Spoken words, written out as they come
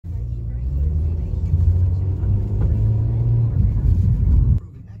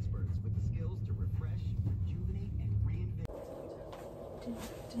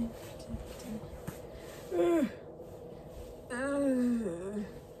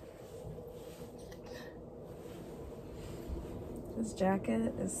This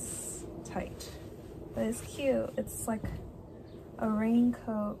jacket is tight, but it's cute. It's like a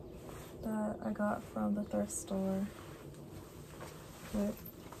raincoat that I got from the thrift store. But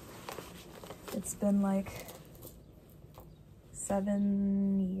it's been like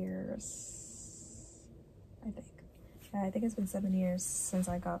 7 years, I think. Yeah, I think it's been 7 years since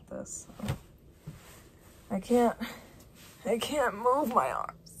I got this. So I can't move my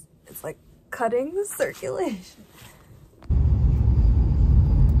arms. It's like cutting the circulation.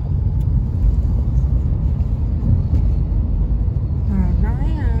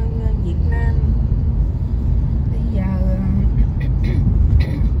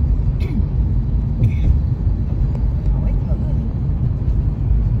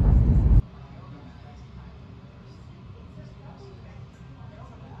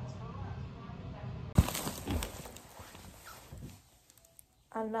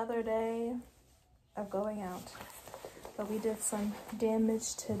 Another day of going out, but we did some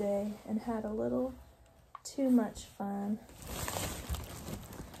damage today and had a little too much fun.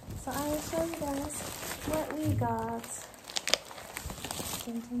 So I will show you guys what we got.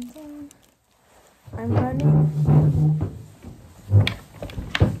 Dun, dun, dun.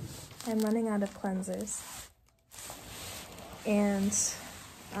 I'm running out of cleansers, and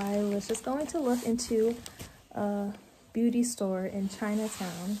I was just going to look into beauty store in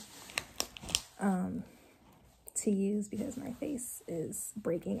Chinatown to use because my face is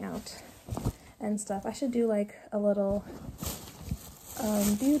breaking out and stuff. I should do like a little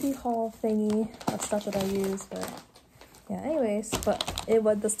beauty haul thingy of stuff that I use, but yeah, anyways, but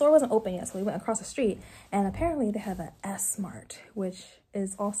the store wasn't open yet, so we went across the street, and apparently they have an S-Mart, which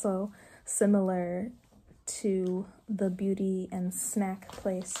is also similar to the beauty and snack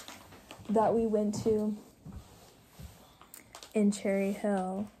place that we went to in Cherry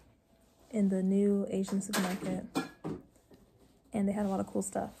Hill in the new Asian supermarket, and they had a lot of cool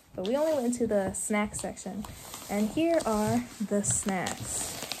stuff, but we only went into the snack section, and here are the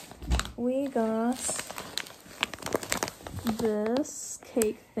snacks. We got this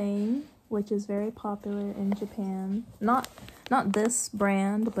cake thing, which is very popular in Japan. Not this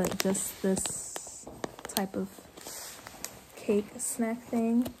brand, but just this type of cake snack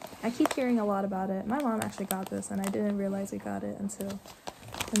thing. I keep hearing a lot about it. My mom actually got this, and I didn't realize we got it until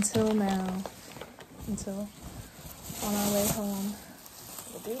now. Until on our way home.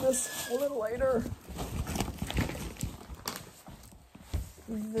 We'll do this a little later.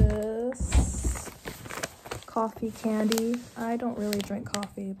 This coffee candy. I don't really drink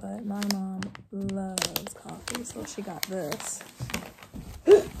coffee, but my mom loves coffee, so she got this.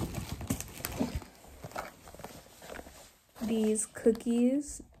 These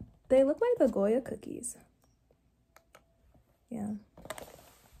cookies, they look like the Goya cookies. Yeah.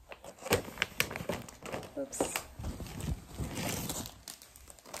 Oops.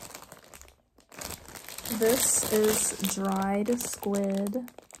 This is dried squid.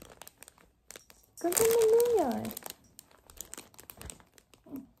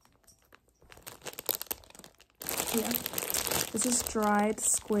 Yeah. This is dried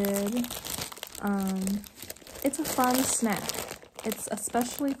squid. It's a fun snack. It's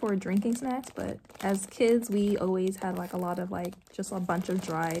especially for drinking snacks, but as kids, we always had like a lot of like just a bunch of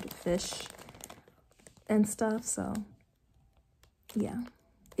dried fish and stuff. So yeah,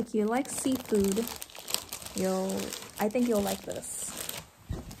 if you like seafood, I think you'll like this.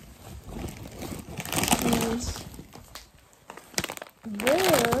 And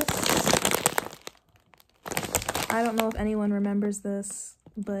this, I don't know if anyone remembers this,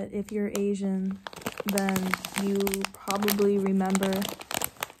 but if you're Asian, then you probably remember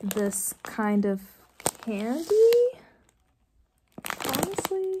this kind of candy,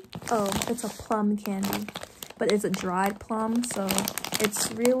 honestly. Oh, it's a plum candy, but it's a dried plum, so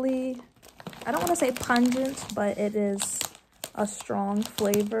it's really, I don't want to say pungent, but it is a strong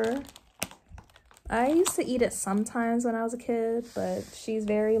flavor. I used to eat it sometimes when I was a kid, but she's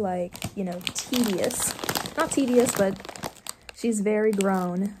very like, you know, tedious. Not tedious, but she's very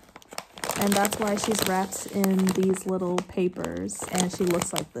grown. And that's why she's wrapped in these little papers, and she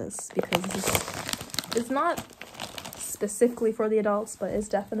looks like this, because it's not specifically for the adults, but it's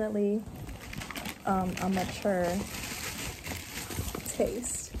definitely a mature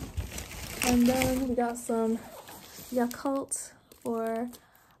taste. And then we got some Yakult for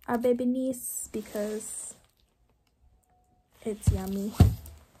our baby niece because it's yummy.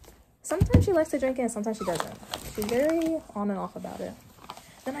 Sometimes she likes to drink it and sometimes she doesn't. She's very on and off about it.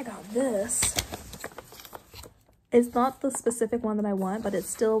 Then I got this. It's not the specific one that I want, but it's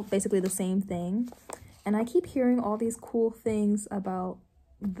still basically the same thing. And I keep hearing all these cool things about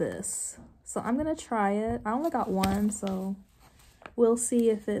this. So I'm gonna try it. I only got one, so we'll see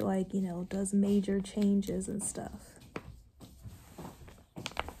if it, like, you know, does major changes and stuff.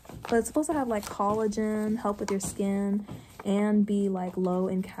 But it's supposed to have like collagen, help with your skin, and be like low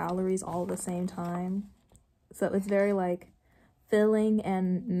in calories all at the same time. So it's very like filling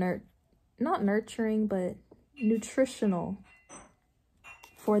and not nurturing, but nutritional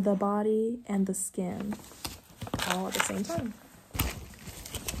for the body and the skin all at the same time.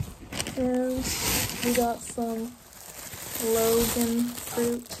 And we got some Logan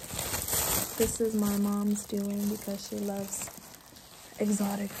fruit. This is my mom's doing because she loves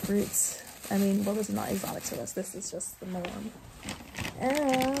exotic fruits. I mean, well, this is not exotic to us. This is just the norm.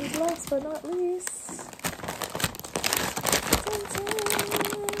 And last but not least,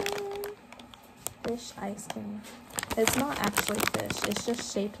 fish ice cream. It's not actually fish. It's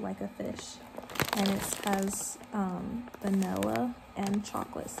just shaped like a fish. And it has vanilla and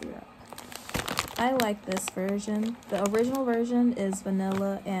chocolate syrup. I like this version. The original version is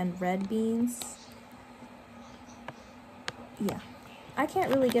vanilla and red beans. Yeah. I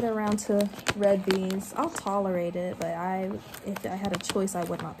can't really get around to red beans. I'll tolerate it, but if I had a choice, I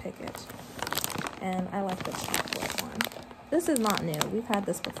would not pick it. And I like the chocolate one. This is not new. We've had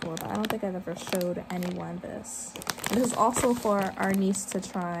this before, but I don't think I've ever showed anyone this. And this is also for our niece to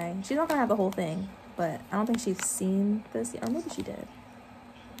try. She's not gonna have the whole thing, but I don't think she's seen this yet. Or maybe she did.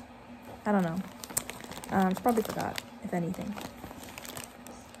 I don't know. She probably forgot, if anything.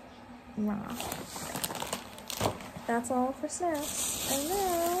 Wow. That's all for snacks. And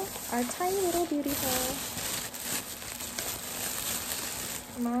now, our tiny little beauty haul.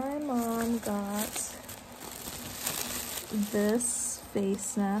 My mom got this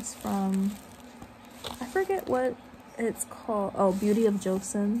face mask from, I forget what it's called. Oh, Beauty of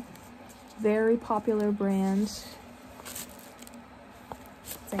Joseon. Very popular brand.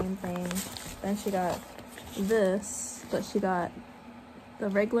 Same thing. Then she got this, but she got the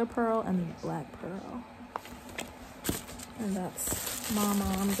regular pearl and the black pearl. And that's my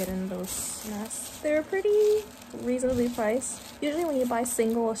mom getting those masks. They're pretty reasonably priced. Usually when you buy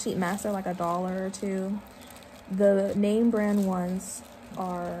single sheet masks, they're like $1 or $2. The name brand ones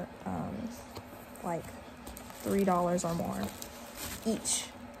are like $3 or more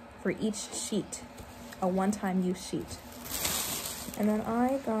each for each sheet, a one-time use sheet. And then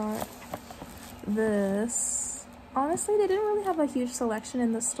I got this. Honestly, they didn't really have a huge selection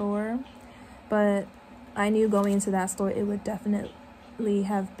in the store, but I knew going into that store it would definitely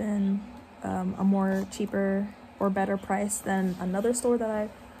have been a more cheaper or better price than another store that I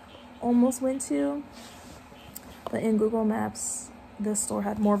almost went to. But in Google Maps, this store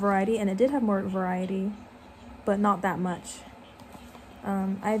had more variety, and it did have more variety, but not that much.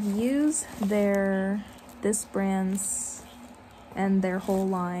 I've used this brand's and their whole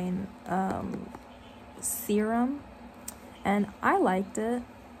line serum, and I liked it.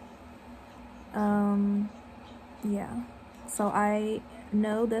 Yeah, so I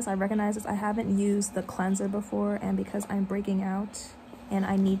know this, I recognize this. I haven't used the cleanser before, and because I'm breaking out and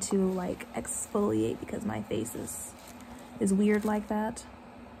I need to like exfoliate because my face is weird like that,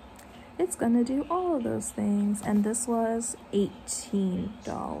 it's gonna do all of those things. And this was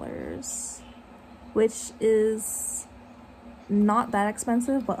 $18, which is not that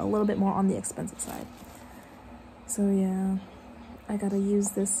expensive, but a little bit more on the expensive side. So yeah, I gotta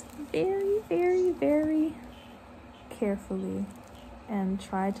use this very, very, very carefully and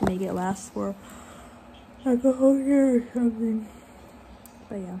try to make it last for like a whole year or something.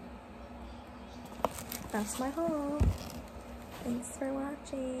 But yeah, that's my haul. Thanks for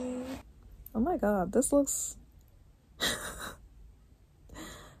watching. Oh my god, this looks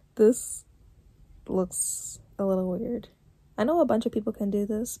this looks a little weird. I know a bunch of people can do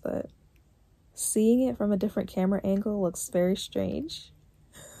this, but seeing it from a different camera angle looks very strange.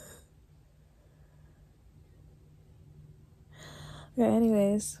 Okay,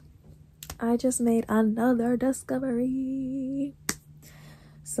 anyways, I just made another discovery.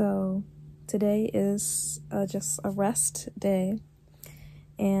 So today is just a rest day,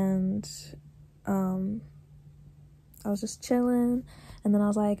 and I was just chilling, and then I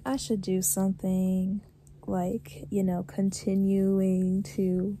was like, I should do something, like, you know, continuing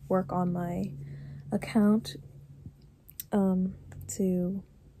to work on my account to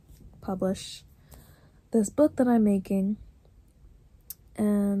publish this book that I'm making,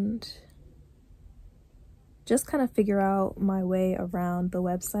 and just kind of figure out my way around the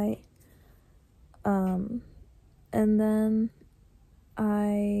website. And then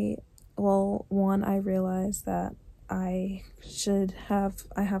I realized that I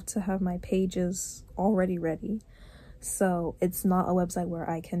have to have my pages already ready. So it's not a website where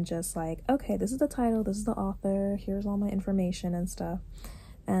I can just like, okay, this is the title, this is the author, here's all my information and stuff.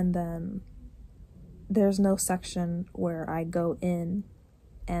 And then there's no section where I go in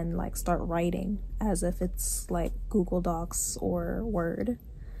and like start writing as if it's like Google Docs or Word.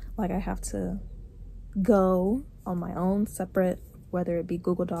 Like I have to go on my own separate, whether it be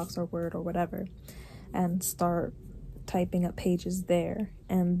Google Docs or Word or whatever, and start typing up pages there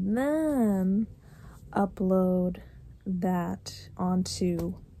and then upload that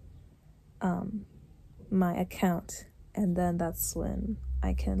onto my account. And then that's when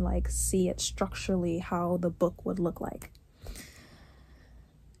I can like see it structurally how the book would look like.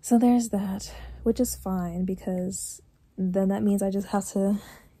 So there's that, which is fine because then that means I just have to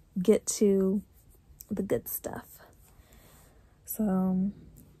get to the good stuff. So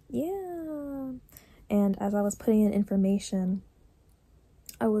yeah. And as I was putting in information,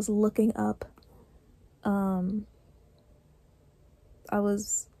 I was looking up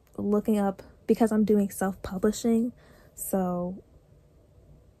because I'm doing self-publishing, so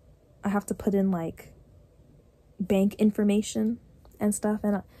I have to put in like bank information and stuff,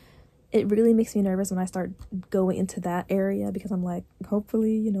 and it really makes me nervous when I start going into that area because I'm like,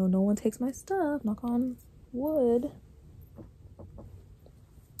 hopefully, you know, no one takes my stuff, knock on wood.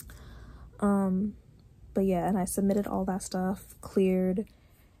 But yeah, and I submitted all that stuff, cleared,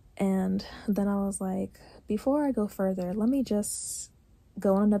 and then I was like, before I go further, let me just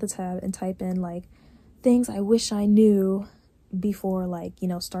go on another tab and type in like things I wish I knew before, like, you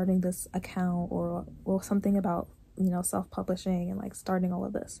know, starting this account or something about, you know, self-publishing and like starting all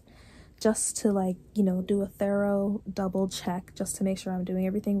of this, just to like, you know, do a thorough double check just to make sure I'm doing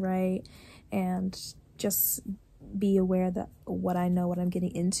everything right and just be aware that what I know what I'm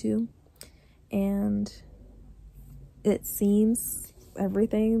getting into. And it seems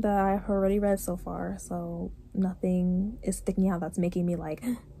everything that I've already read so far, so nothing is sticking out that's making me like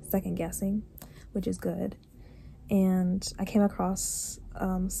second guessing, which is good. And I came across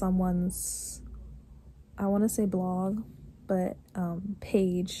someone's, I want to say blog, but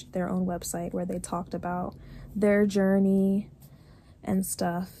page, their own website, where they talked about their journey and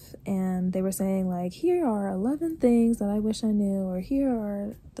stuff, and they were saying like, here are 11 things that I wish I knew, or here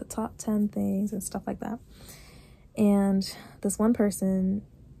are the top 10 things and stuff like that. And this one person,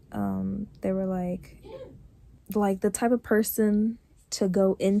 they were like the type of person to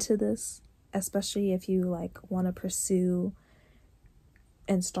go into this, especially if you like want to pursue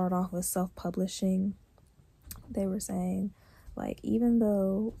and start off with self-publishing. They were saying like, even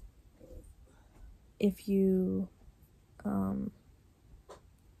though if you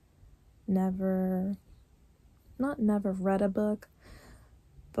never read a book,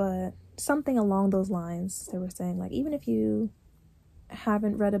 but something along those lines, they were saying like, even if you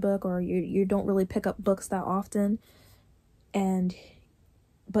haven't read a book or you don't really pick up books that often,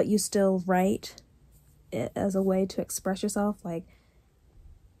 but you still write it as a way to express yourself, like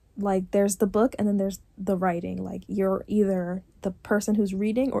there's the book and then there's the writing, like you're either the person who's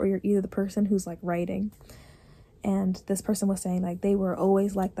reading or you're either the person who's like writing. And this person was saying like they were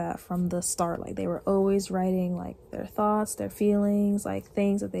always like that from the start, like they were always writing like their thoughts, their feelings, like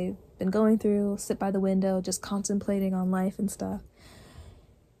things that they've been going through, sit by the window just contemplating on life and stuff.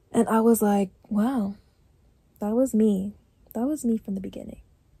 And I was like, wow, that was me from the beginning.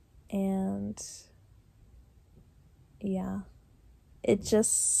 And yeah, it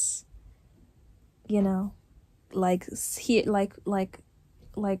just, you know, like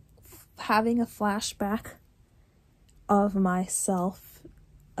having a flashback of myself,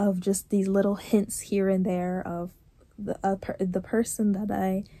 of just these little hints here and there of the person that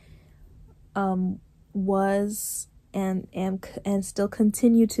I was and still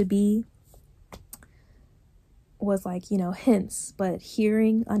continue to be, was like, you know, hints. But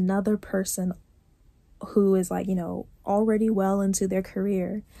hearing another person who is like, you know, already well into their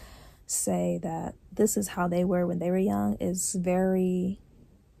career say that this is how they were when they were young is very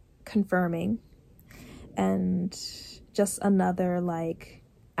confirming, and just another like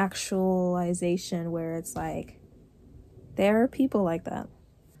actualization where it's like there are people like that.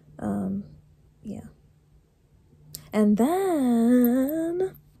 Yeah. And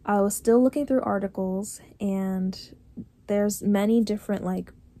then I was still looking through articles, and there's many different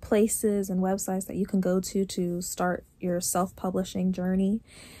like places and websites that you can go to start your self-publishing journey.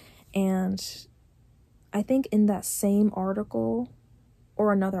 And I think in that same article,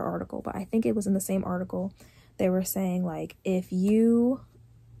 or another article, but I think it was in the same article, they were saying like, if you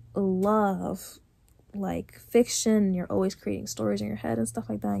love like fiction, you're always creating stories in your head and stuff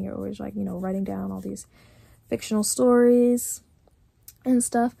like that, and you're always like, you know, writing down all these fictional stories and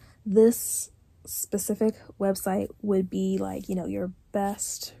stuff, this specific website would be like, you know, your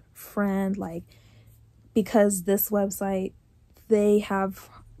best friend, like, because this website, they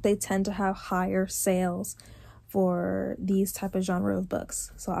tend to have higher sales for these type of genre of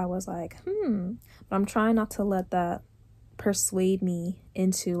books. So I was like, but I'm trying not to let that persuade me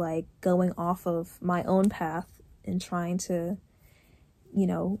into like going off of my own path and trying to, you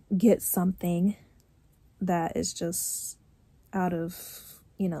know, get something that is just out of,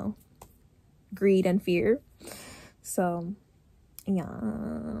 you know, greed and fear. So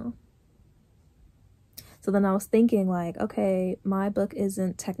yeah. So then I was thinking like, okay, my book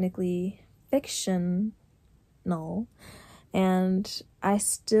isn't technically fictional, and I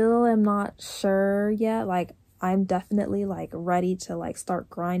still am not sure yet. Like, I'm definitely like ready to like start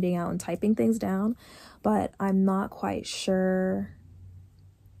grinding out and typing things down, but I'm not quite sure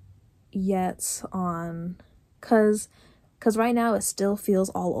yet on, cause right now it still feels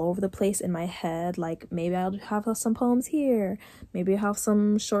all over the place in my head. Like, maybe I'll have some poems here, maybe I'll have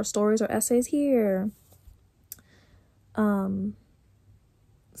some short stories or essays here.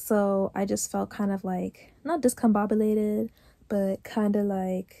 So I just felt kind of like, not discombobulated, but kind of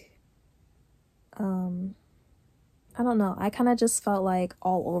like, I don't know. I kind of just felt like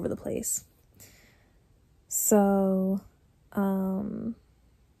all over the place. So, I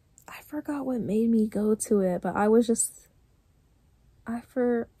forgot what made me go to it, but I was just,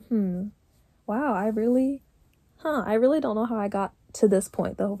 wow, I really don't know how I got to this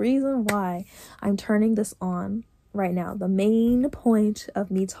point. The reason why I'm turning this on right now, the main point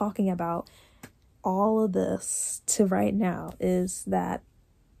of me talking about all of this to right now, is that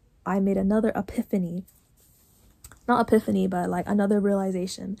I made another epiphany. Not epiphany, but like another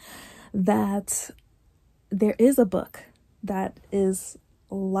realization that there is a book that is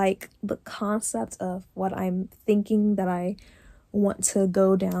like the concept of what I'm thinking that I want to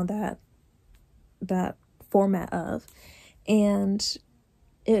go down that format of, and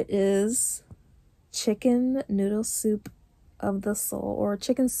it is Chicken Noodle Soup of the Soul, or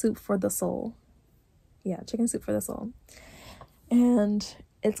Chicken Soup for the Soul. Yeah, Chicken Soup for the Soul. And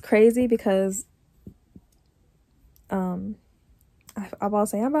it's crazy because I'm about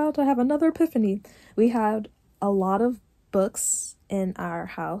to have another epiphany. We had a lot of books in our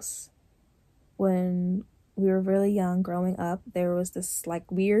house when we were really young growing up. There was this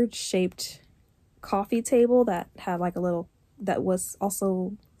like weird shaped coffee table that had like that was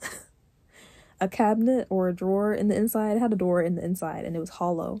also a cabinet or a drawer in the inside. It had a door in the inside, and it was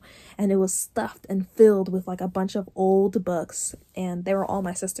hollow, and it was stuffed and filled with like a bunch of old books, and they were all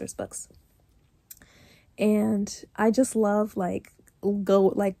my sister's books. And I just love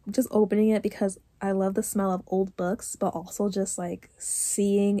just opening it, because I love the smell of old books, but also just like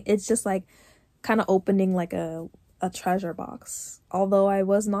seeing, it's just like kind of opening like a treasure box. Although I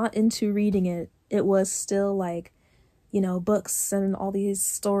was not into reading it, it was still like, you know, books and all these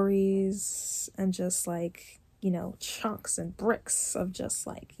stories and just like, you know, chunks and bricks of just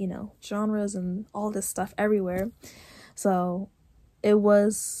like, you know, genres and all this stuff everywhere. So it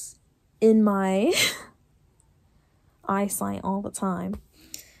was in my eyesight all the time.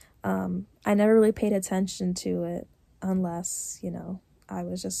 I never really paid attention to it unless, you know, I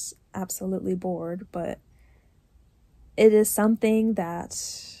was just absolutely bored, but it is something that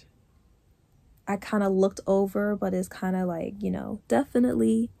I kind of looked over, but is kind of like, you know,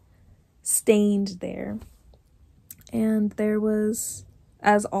 definitely stained there. And there was,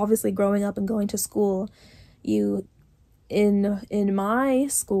 as obviously growing up and going to school, in my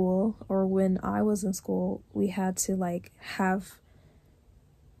school, or when I was in school, we had to like have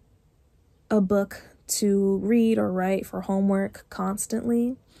a book to read or write for homework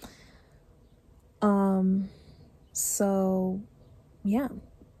constantly. So yeah,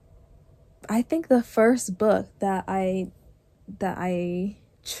 I think the first book that I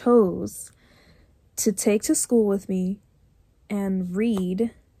chose to take to school with me and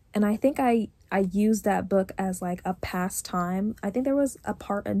read, and I think I used that book as like a pastime. I think there was a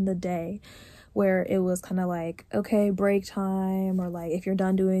part in the day where it was kind of like, okay, break time, or like if you're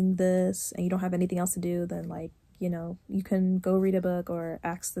done doing this and you don't have anything else to do, then like, you know, you can go read a book or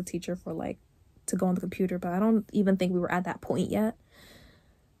ask the teacher for like to go on the computer. But I don't even think we were at that point yet.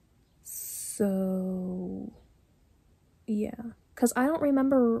 So yeah, because I don't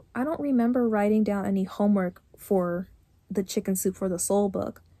remember writing down any homework for the Chicken Soup for the Soul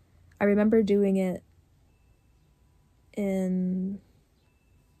book. I remember doing it in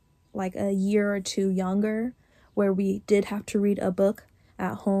like a year or two younger, where we did have to read a book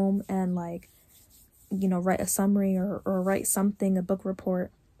at home and like, you know, write a summary or write something, a book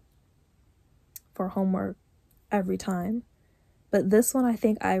report for homework every time. But this one, I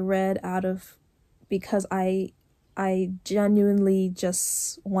think I read out of because I genuinely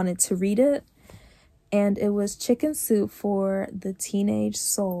just wanted to read it. And it was Chicken Soup for the Teenage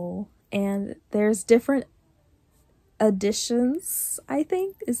Soul. And there's different editions, I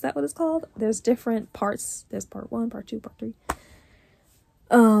think. Is that what it's called? There's different parts. There's part 1, part 2, part 3.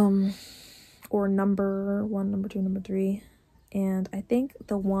 Or number 1, number 2, number 3. And I think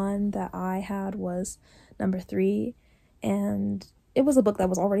the one that I had was number 3. And it was a book that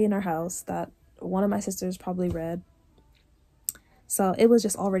was already in our house that one of my sisters probably read. So it was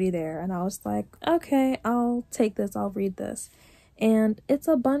just already there. And I was like, okay, I'll take this. I'll read this. And it's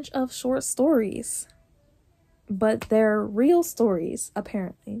a bunch of short stories. But they're real stories,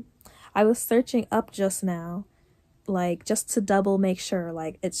 apparently. I was searching up just now, like, just to double make sure,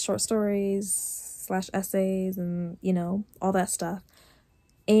 like, it's short stories / essays and, you know, all that stuff.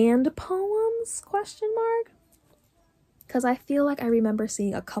 And poems, ? Because I feel like I remember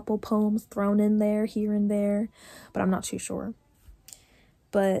seeing a couple poems thrown in there, here and there, but I'm not too sure.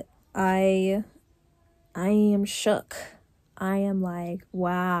 But I am shook. I am like,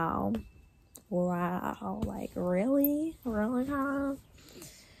 wow, like, really? Huh?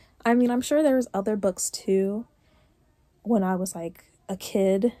 I mean, I'm sure there was other books too when I was like a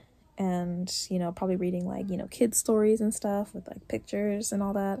kid and, you know, probably reading like, you know, kids stories and stuff with like pictures and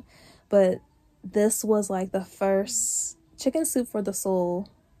all that. But this was like the first. Chicken Soup for the Soul,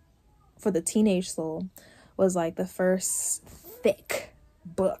 for the Teenage Soul, was like the first thick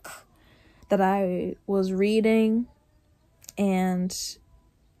book that I was reading and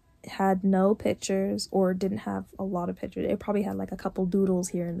had no pictures, or didn't have a lot of pictures. It probably had like a couple doodles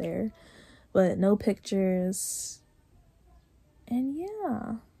here and there, but no pictures. And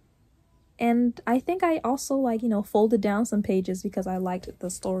yeah. And I think I also, like, you know, folded down some pages because I liked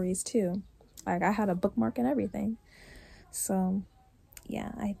the stories too. Like, I had a bookmark and everything. So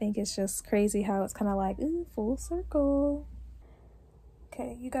yeah, I think it's just crazy how it's kind of like, ooh, full circle.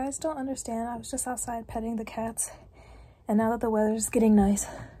 Okay, you guys don't understand. I was just outside petting the cats, and now that the weather's getting nice,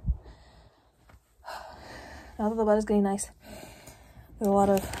 there's a lot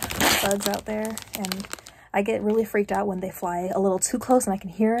of bugs out there, and I get really freaked out when they fly a little too close and I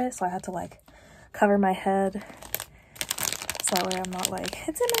can hear it, so I have to like cover my head so that way I'm not like,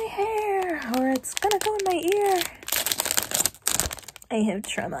 it's in my hair or it's gonna go in my ear. I have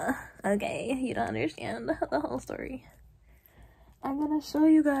trauma. Okay, you don't understand the whole story. I'm gonna show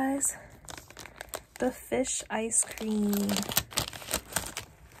you guys the fish ice cream.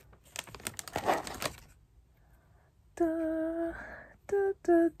 Da, da,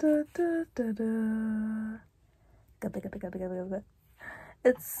 da, da, da, da, da.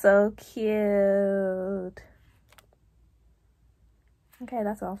 It's so cute. Okay,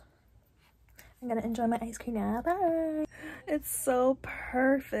 that's all. I'm gonna enjoy my ice cream now. Bye. It's so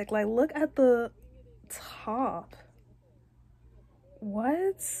perfect. Like, look at the top.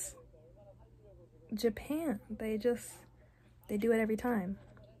 What? Japan. They do it every time.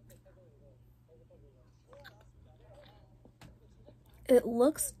 It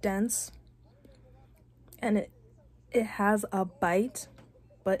looks dense and it has a bite,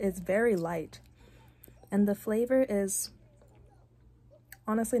 but it's very light. And the flavor is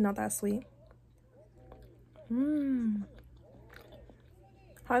honestly not that sweet.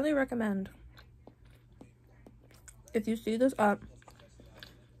 Highly recommend. If you see this at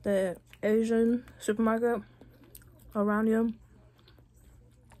the Asian supermarket around you,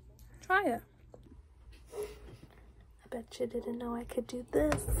 try it. I bet you didn't know I could do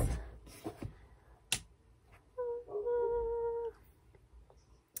this.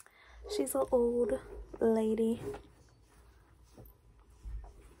 She's an old lady.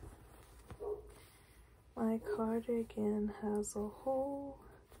 My cardigan has a hole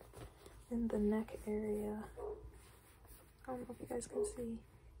in the neck area. I don't know if you guys can see.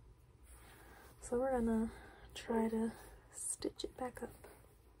 So we're gonna try to stitch it back up.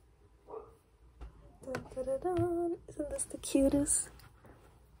 Dun, dun, dun, dun. Isn't this the cutest?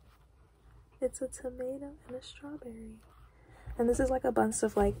 It's a tomato and a strawberry. And this is like a bunch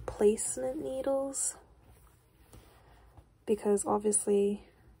of like placement needles, because obviously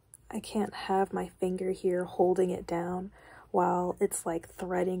I can't have my finger here holding it down while it's like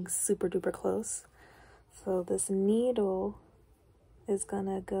threading super duper close. So this needle is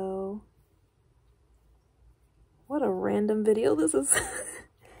gonna go, what a random video this is,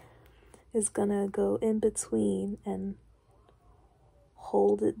 is gonna go in between and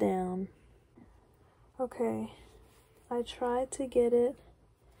hold it down. Okay, I tried to get it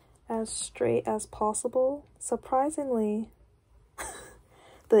as straight as possible. Surprisingly,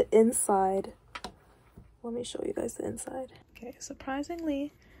 the inside, let me show you guys the inside. Okay,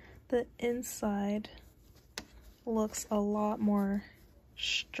 surprisingly, the inside looks a lot more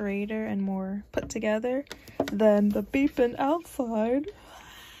straighter and more put together than the beeping outside.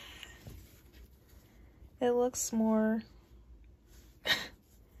 It looks more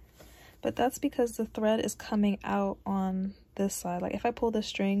but that's because the thread is coming out on this side. Like if I pull the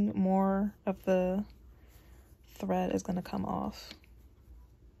string, more of the thread is gonna come off.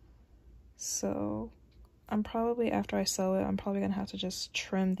 So I'm probably, after I sew it, I'm probably gonna have to just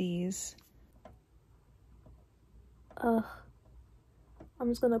trim these. I'm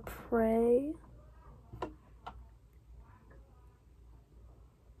just gonna pray.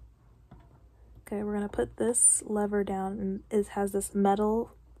 Okay, we're gonna put this lever down, and it has this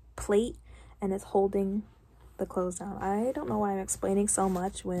metal plate and it's holding the clothes down. I don't know why I'm explaining so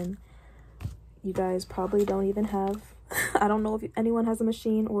much when you guys probably don't even have I don't know if anyone has a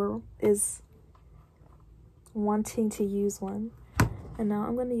machine or is wanting to use one. And now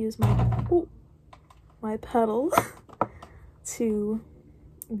I'm going to use my pedal to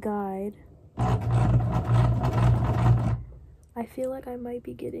guide. I feel like I might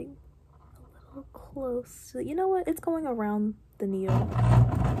be getting a little close. You know what? It's going around the needle,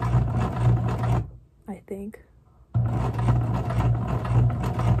 I think.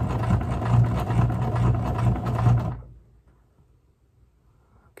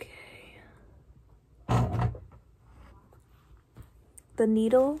 The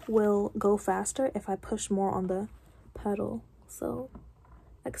needle will go faster if I push more on the pedal. So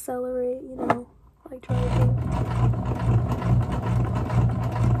accelerate, you know, like driving.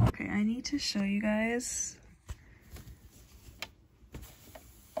 Okay, I need to show you guys.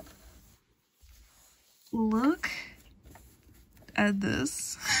 Look at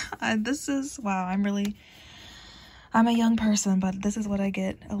this. This is, wow, I'm a young person, but this is what I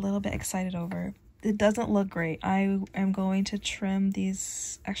get a little bit excited over. It doesn't look great. I am going to trim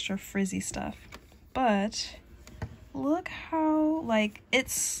these extra frizzy stuff, but look how, like,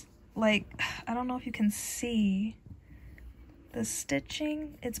 it's like, I don't know if you can see the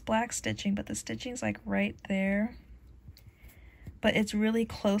stitching. It's black stitching, but the stitching's like right there, but it's really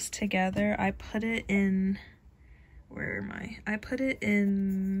close together. I put it in, where am I put it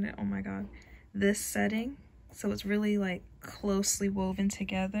in, oh my god, this setting, so it's really like closely woven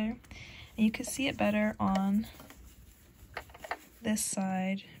together. And you can see it better on this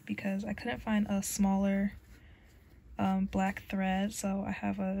side because I couldn't find a smaller black thread, so I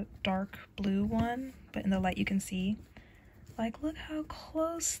have a dark blue one, but in the light you can see. Like, look how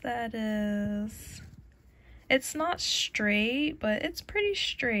close that is. It's not straight, but it's pretty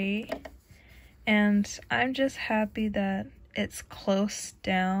straight. And I'm just happy that it's close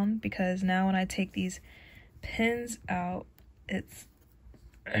down, because now when I take these pins out, it's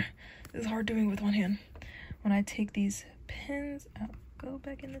hard doing with one hand. When I take these pins out, go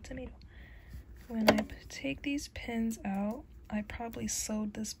back in the tomato. When I take these pins out, I probably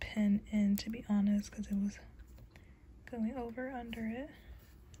sewed this pin in, to be honest, because it was going over under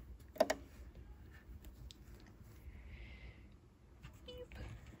it.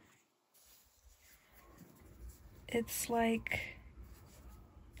 It's like,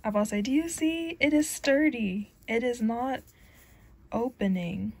 I'm about to say, do you see? It is sturdy. It is not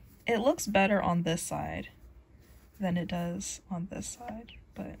opening. It looks better on this side than it does on this side,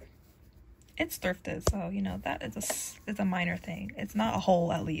 but it's thrifted, so you know that is a minor thing. It's not a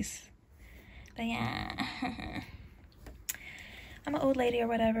hole, at least. But yeah, I'm an old lady or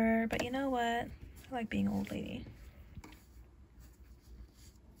whatever, but you know what? I like being an old lady.